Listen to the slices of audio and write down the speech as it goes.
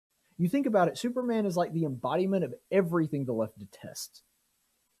you think about it, Superman is like the embodiment of everything the left detests.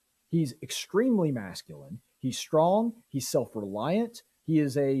 He's extremely masculine. He's strong. He's self-reliant. He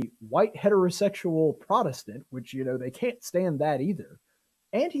is a white heterosexual Protestant, which, they can't stand that either.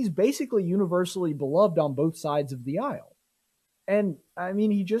 And he's basically universally beloved on both sides of the aisle. And I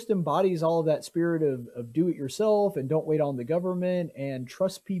mean, he just embodies all of that spirit of do it yourself and don't wait on the government and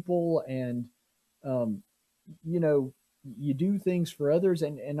trust people. And, you do things for others.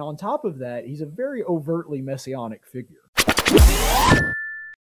 And on top of that, he's a very overtly messianic figure.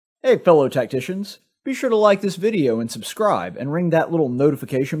 Hey, fellow tacticians, be sure to like this video and subscribe and ring that little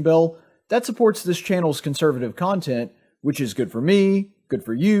notification bell. That supports this channel's conservative content, which is good for me, good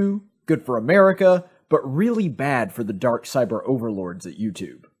for you, good for America, but really bad for the dark cyber overlords at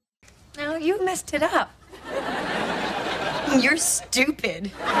YouTube. No, you messed it up. You're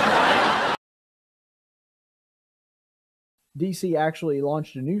stupid. DC actually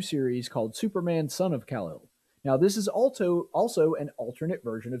launched a new series called Superman Son of Kal-El. Now, this is also an alternate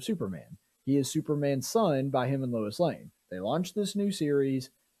version of Superman. He is Superman's son by him and Lois Lane. They launched this new series,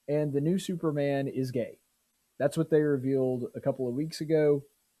 and the new Superman is gay. That's what they revealed a couple of weeks ago,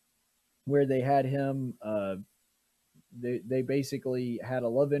 where they had him, they basically had a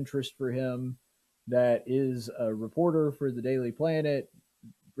love interest for him that is a reporter for the Daily Planet.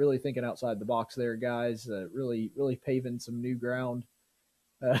 Really thinking outside the box there, guys. Really paving some new ground.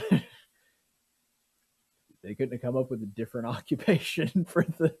 They couldn't have come up with a different occupation for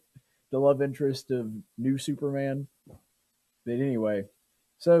the love interest of new Superman. But anyway,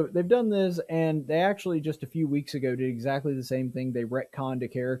 so they've done this, and they actually just a few weeks ago did exactly the same thing. They retconned a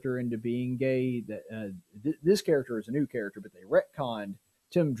character into being gay. This character is a new character, but they retconned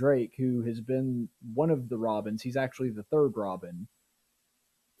Tim Drake, who has been one of the Robins. He's actually the third Robin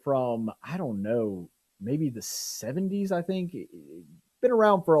from, I don't know, maybe the 70s, I think. Been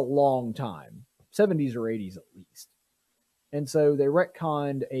around for a long time. 70s or 80s at least. And so they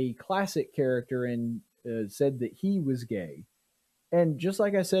retconned a classic character and said that he was gay. And just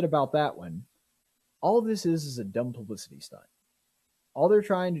like I said about that one, all this is a dumb publicity stunt. All they're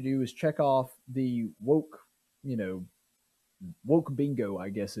trying to do is check off the woke bingo, I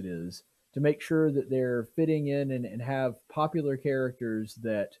guess it is, to make sure that they're fitting in and have popular characters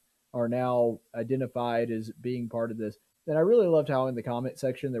that are now identified as being part of this. And I really loved how in the comment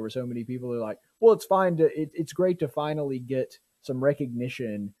section there were so many people who are like, well, it's great to finally get some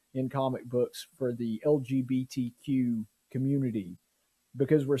recognition in comic books for the LGBTQ community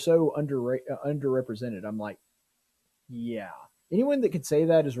because we're so underrepresented. I'm like, yeah. Anyone that could say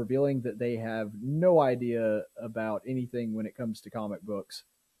that is revealing that they have no idea about anything when it comes to comic books.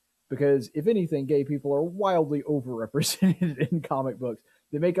 Because if anything, gay people are wildly overrepresented in comic books.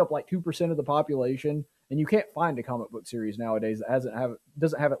 They make up like 2% of the population, and you can't find a comic book series nowadays that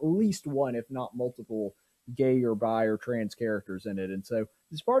doesn't have at least one, if not multiple, gay or bi or trans characters in it. And so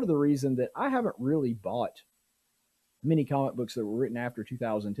it's part of the reason that I haven't really bought many comic books that were written after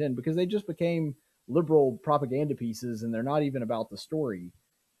 2010 because they just became liberal propaganda pieces, and they're not even about the story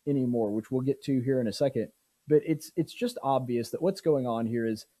anymore, which we'll get to here in a second. But it's just obvious that what's going on here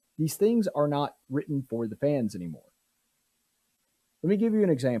is these things are not written for the fans anymore. Let me give you an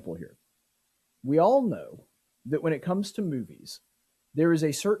example here. We all know that when it comes to movies, there is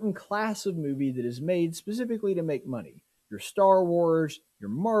a certain class of movie that is made specifically to make money. Your Star Wars, your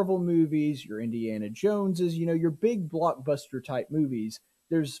Marvel movies, your Indiana Joneses, your big blockbuster type movies.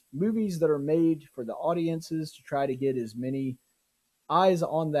 There's movies that are made for the audiences to try to get as many eyes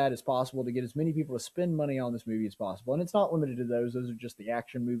on that as possible, to get as many people to spend money on this movie as possible. And it's not limited to those. Those are just the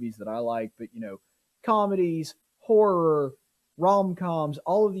action movies that I like. But, comedies, horror, rom-coms,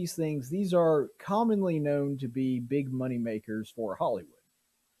 all of these things, these are commonly known to be big money makers for Hollywood.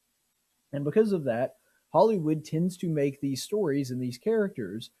 And because of that, Hollywood tends to make these stories and these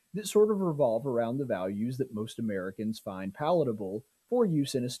characters that sort of revolve around the values that most Americans find palatable for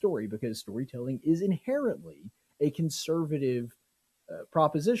use in a story, because storytelling is inherently a conservative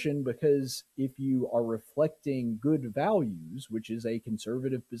proposition, because if you are reflecting good values, which is a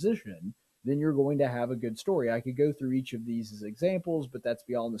conservative position, then you're going to have a good story. I could go through each of these as examples, but that's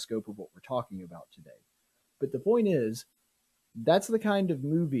beyond the scope of what we're talking about today. But the point is, that's the kind of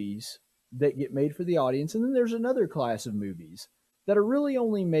movies that get made for the audience. And then there's another class of movies that are really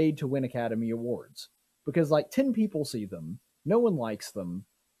only made to win Academy Awards, because like 10 people see them, no one likes them,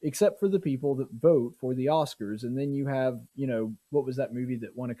 except for the people that vote for the Oscars. And then you have, what was that movie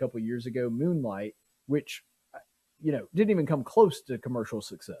that won a couple years ago, Moonlight, which, didn't even come close to commercial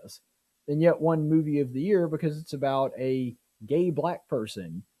success, and yet won Movie of the Year because it's about a gay black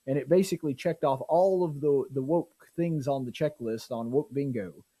person. And it basically checked off all of the woke things on the checklist on woke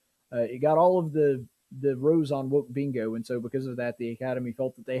bingo. It got all of the rows on woke bingo, and so because of that, the Academy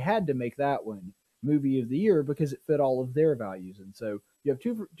felt that they had to make that one movie of the year because it fit all of their values. And so you have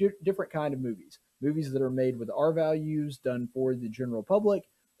two different kind of movies that are made with our values, done for the general public,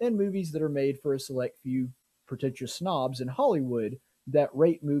 and movies that are made for a select few pretentious snobs in Hollywood that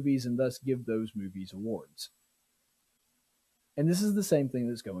rate movies and thus give those movies awards. And this is the same thing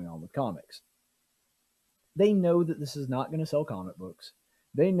that's going on with comics. They know that this is not going to sell comic books.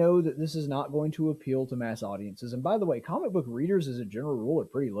 They know that this is not going to appeal to mass audiences. And by the way, comic book readers, as a general rule, are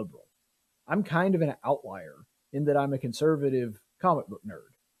pretty liberal. I'm kind of an outlier in that I'm a conservative comic book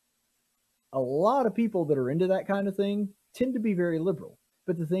nerd. A lot of people that are into that kind of thing tend to be very liberal.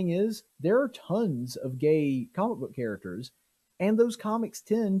 But the thing is, there are tons of gay comic book characters, and those comics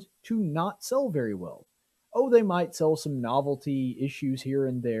tend to not sell very well. Oh, they might sell some novelty issues here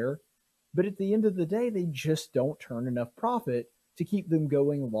and there, but at the end of the day, they just don't turn enough profit to keep them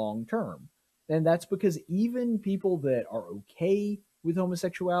going long term. And that's because even people that are okay with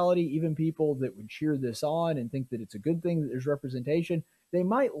homosexuality, even people that would cheer this on and think that it's a good thing that there's representation, they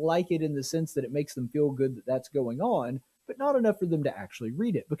might like it in the sense that it makes them feel good that that's going on, but not enough for them to actually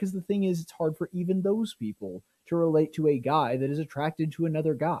read it. Because the thing is, it's hard for even those people to relate to a guy that is attracted to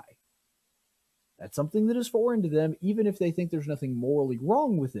another guy. That's something that is foreign to them, even if they think there's nothing morally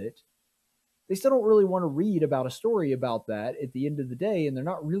wrong with it. They still don't really want to read about a story about that at the end of the day, and they're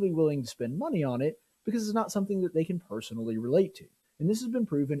not really willing to spend money on it because it's not something that they can personally relate to. And this has been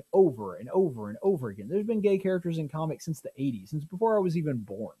proven over and over and over again. There's been gay characters in comics since the 80s, since before I was even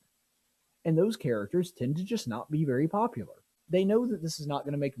born. And those characters tend to just not be very popular. They know that this is not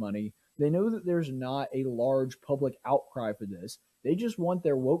going to make money. They know that there's not a large public outcry for this. They just want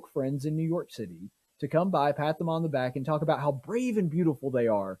their woke friends in New York City to come by, pat them on the back, and talk about how brave and beautiful they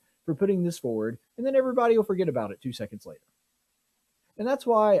are for putting this forward, and then everybody will forget about it 2 seconds later. And that's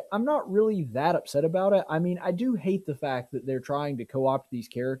why I'm not really that upset about it. I mean, I do hate the fact that they're trying to co-opt these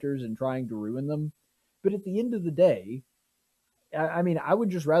characters and trying to ruin them. But at the end of the day, I mean, I would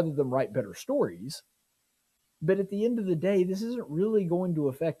just rather them write better stories. But at the end of the day, this isn't really going to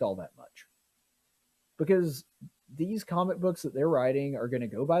affect all that much. Because these comic books that they're writing are going to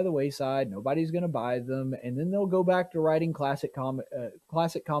go by the wayside. Nobody's going to buy them. And then they'll go back to writing classic comic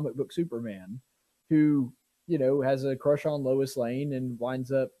book Superman, who, you know, has a crush on Lois Lane and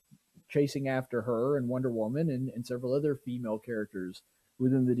winds up chasing after her and Wonder Woman and several other female characters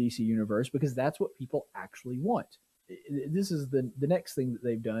within the DC universe, because that's what people actually want. This is the next thing that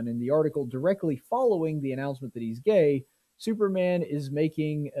they've done. In the article directly following the announcement that he's gay, Superman is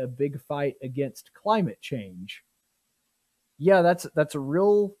making a big fight against climate change. Yeah, that's a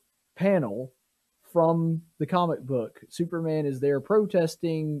real panel from the comic book. Superman is there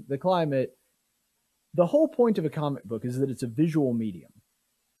protesting the climate. The whole point of a comic book is that it's a visual medium.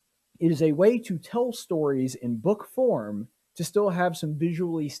 It is a way to tell stories in book form to still have some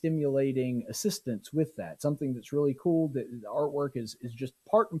visually stimulating assistance with that. Something that's really cool, that the artwork is just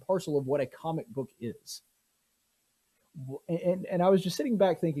part and parcel of what a comic book is. And I was just sitting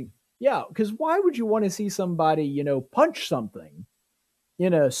back thinking, yeah, because why would you want to see somebody, you know, punch something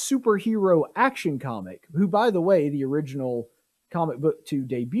in a superhero action comic, who, by the way, the original comic book to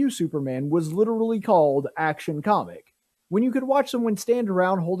debut Superman was literally called Action Comic, when you could watch someone stand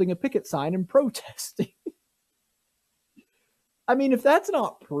around holding a picket sign and protesting? I mean, if that's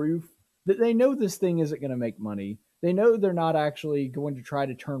not proof that they know this thing isn't going to make money, they know they're not actually going to try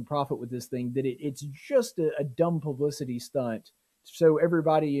to turn profit with this thing, that it's just a dumb publicity stunt so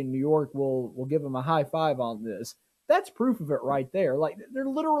everybody in New York will give them a high five on this. That's proof of it right there. Like, they're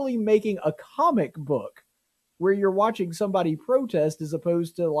literally making a comic book where you're watching somebody protest as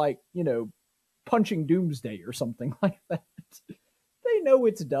opposed to, like, you know, punching Doomsday or something like that. They know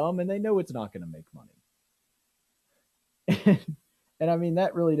it's dumb and they know it's not going to make money. And I mean,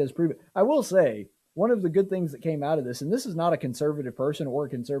 that really does prove it. I will say, one of the good things that came out of this, and this is not a conservative person or a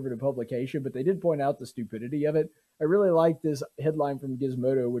conservative publication, but they did point out the stupidity of it. I really like this headline from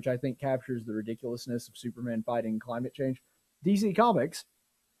Gizmodo, which I think captures the ridiculousness of Superman fighting climate change. DC Comics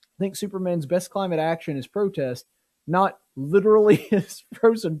thinks Superman's best climate action is protest, not literally his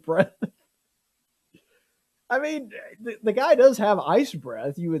frozen breath. I mean, the guy does have ice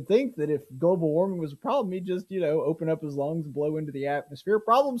breath. You would think that if global warming was a problem, he'd just, you know, open up his lungs, blow into the atmosphere.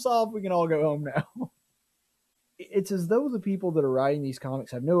 Problem solved. We can all go home now. It's as though the people that are writing these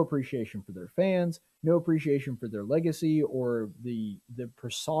comics have no appreciation for their fans, no appreciation for their legacy, or the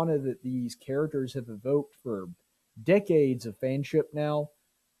persona that these characters have evoked for decades of fanship now.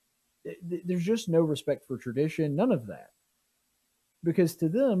 There's just no respect for tradition, none of that. Because to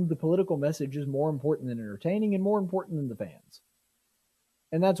them, the political message is more important than entertaining and more important than the fans.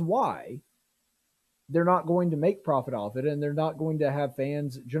 And that's why they're not going to make profit off it, and they're not going to have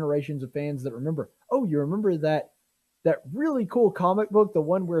fans, generations of fans that remember, oh, you remember that really cool comic book, the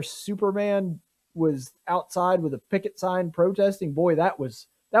one where Superman was outside with a picket sign protesting? Boy, that was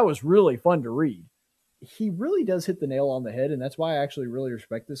really fun to read. He really does hit the nail on the head, and that's why I actually really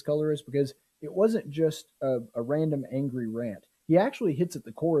respect this colorist, because it wasn't just a random angry rant. He actually hits at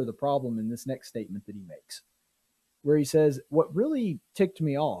the core of the problem in this next statement that he makes, where he says, what really ticked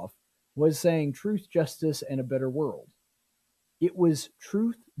me off was saying truth, justice, and a better world. It was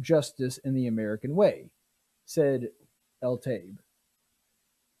truth, justice, and the American way, said El Taib.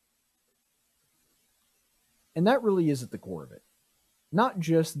 And that really is at the core of it. Not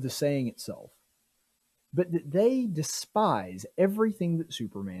just the saying itself, but that they despise everything that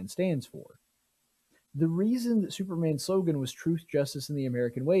Superman stands for. The reason that Superman's slogan was truth, justice, and the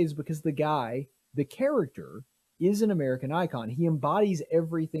American way is because the guy, the character, is an American icon. He embodies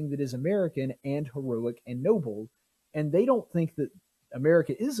everything that is American and heroic and noble. And they don't think that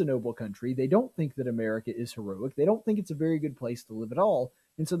America is a noble country. They don't think that America is heroic. They don't think it's a very good place to live at all.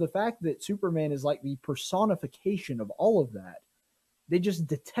 And so the fact that Superman is like the personification of all of that, they just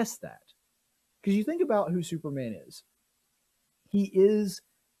detest that. Because you think about who Superman is. He is,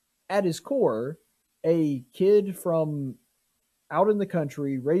 at his core, a kid from out in the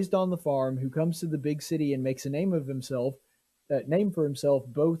country, raised on the farm, who comes to the big city and makes a name for himself,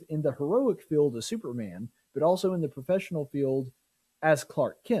 both in the heroic field as Superman, but also in the professional field as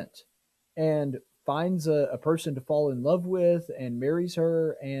Clark Kent, and finds a person to fall in love with and marries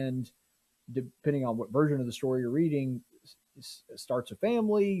her, and depending on what version of the story you're reading, starts a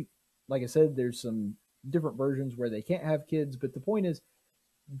family. Like I said, there's some different versions where they can't have kids, but the point is,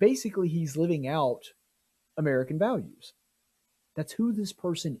 basically, he's living out American values. That's who this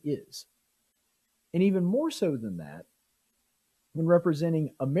person is. And even more so than that, when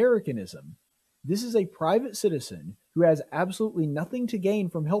representing Americanism, this is a private citizen who has absolutely nothing to gain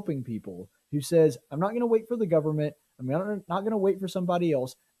from helping people, who says, I'm not going to wait for the government. I'm not going to wait for somebody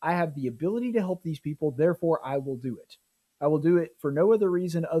else. I have the ability to help these people. Therefore, I will do it. I will do it for no other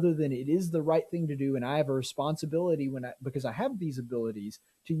reason other than it is the right thing to do. And I have a responsibility because I have these abilities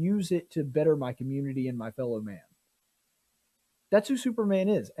to use it to better my community and my fellow man. That's who Superman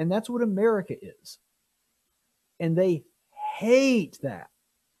is. And that's what America is. And they hate that.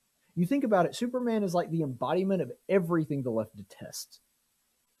 You think about it, Superman is like the embodiment of everything the left detests.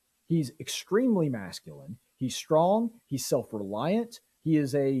 He's extremely masculine. He's strong. He's self-reliant. He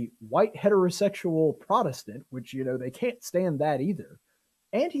is a white heterosexual Protestant, which, they can't stand that either.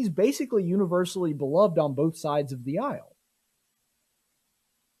 And he's basically universally beloved on both sides of the aisle.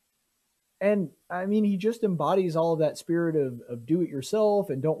 And I mean, he just embodies all of that spirit of do it yourself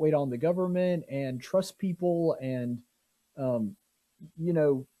and don't wait on the government and trust people. And,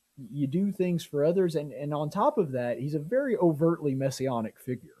 you do things for others. And on top of that, he's a very overtly messianic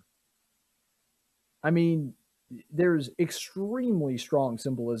figure. I mean, there's extremely strong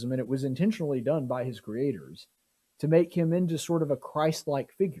symbolism, and it was intentionally done by his creators to make him into sort of a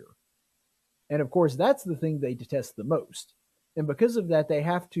Christ-like figure. And of course, that's the thing they detest the most. And because of that, they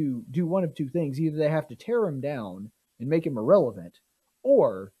have to do one of two things. Either they have to tear him down and make him irrelevant,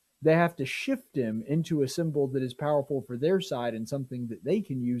 or they have to shift him into a symbol that is powerful for their side and something that they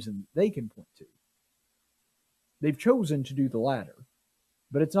can use and they can point to. They've chosen to do the latter,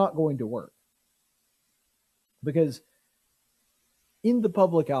 but it's not going to work. Because in the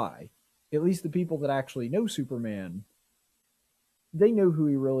public eye, at least the people that actually know Superman, they know who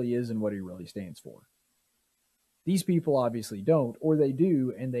he really is and what he really stands for. These people obviously don't, or they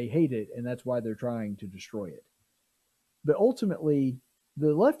do, and they hate it, and that's why they're trying to destroy it. But ultimately,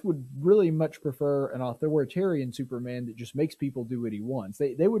 the left would really much prefer an authoritarian Superman that just makes people do what he wants.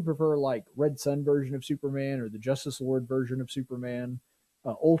 They would prefer like Red Sun version of Superman or the Justice Lord version of Superman,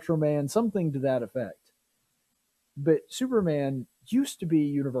 Ultraman, something to that effect. But Superman used to be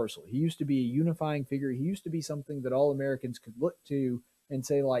universal. He used to be a unifying figure. He used to be something that all Americans could look to and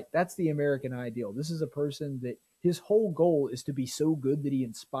say, like, that's the American ideal. This is a person that his whole goal is to be so good that he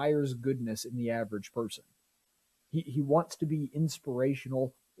inspires goodness in the average person. He wants to be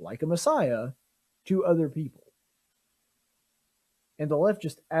inspirational, like a messiah, to other people. And the left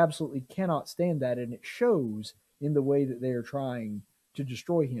just absolutely cannot stand that, and it shows in the way that they are trying to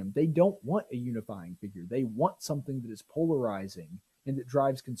destroy him. They don't want a unifying figure. They want something that is polarizing and that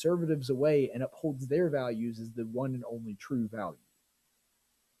drives conservatives away and upholds their values as the one and only true value.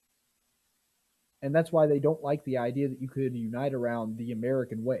 And that's why they don't like the idea that you could unite around the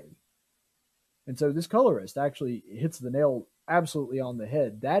American way. And so this colorist actually hits the nail absolutely on the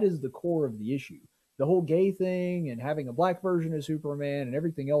head. That is the core of the issue. The whole gay thing and having a black version of Superman and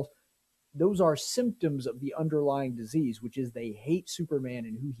everything else, those are symptoms of the underlying disease, which is they hate Superman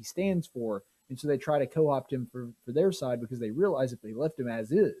and who he stands for. And so they try to co-opt him for their side because they realize if they left him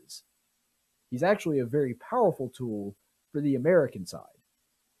as is, he's actually a very powerful tool for the American side,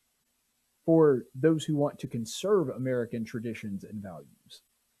 for those who want to conserve American traditions and values.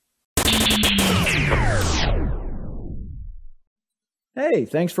 Hey,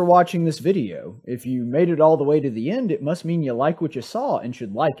 thanks for watching this video. If you made it all the way to the end, it must mean you like what you saw and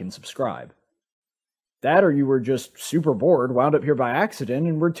should like and subscribe. That or you were just super bored, wound up here by accident,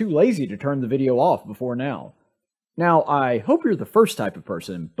 and were too lazy to turn the video off before now. Now, I hope you're the first type of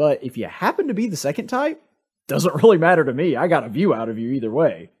person, but if you happen to be the second type, doesn't really matter to me. I got a view out of you either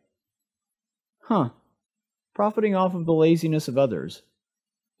way. Profiting off of the laziness of others.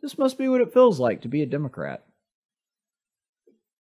 This must be what it feels like to be a Democrat.